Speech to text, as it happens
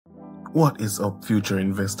What is up, future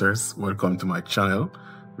investors? Welcome to my channel,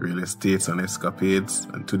 Real Estates and Escapades,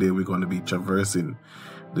 and today we're going to be traversing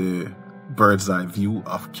the bird's eye view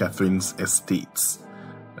of Catherine's estates.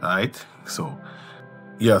 Alright, so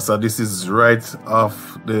this is right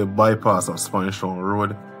off the bypass of Spanish Town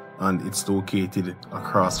Road, and it's located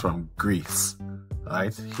across from Greece.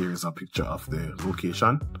 Alright, here's a picture of the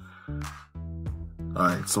location.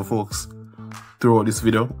 Alright, so folks, throughout this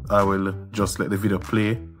video, I will just let the video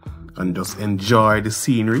play and just enjoy the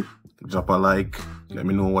scenery. Drop a like, let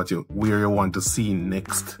me know where you want to see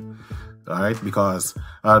next. Alright, because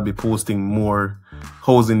I'll be posting more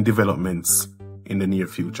housing developments in the near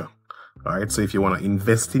future. Alright, so if you want to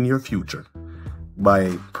invest in your future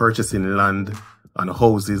by purchasing land and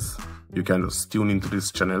houses, you can just tune into this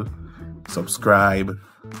channel, subscribe,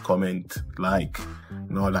 comment, like,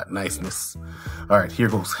 and all that niceness. Alright, here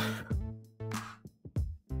goes.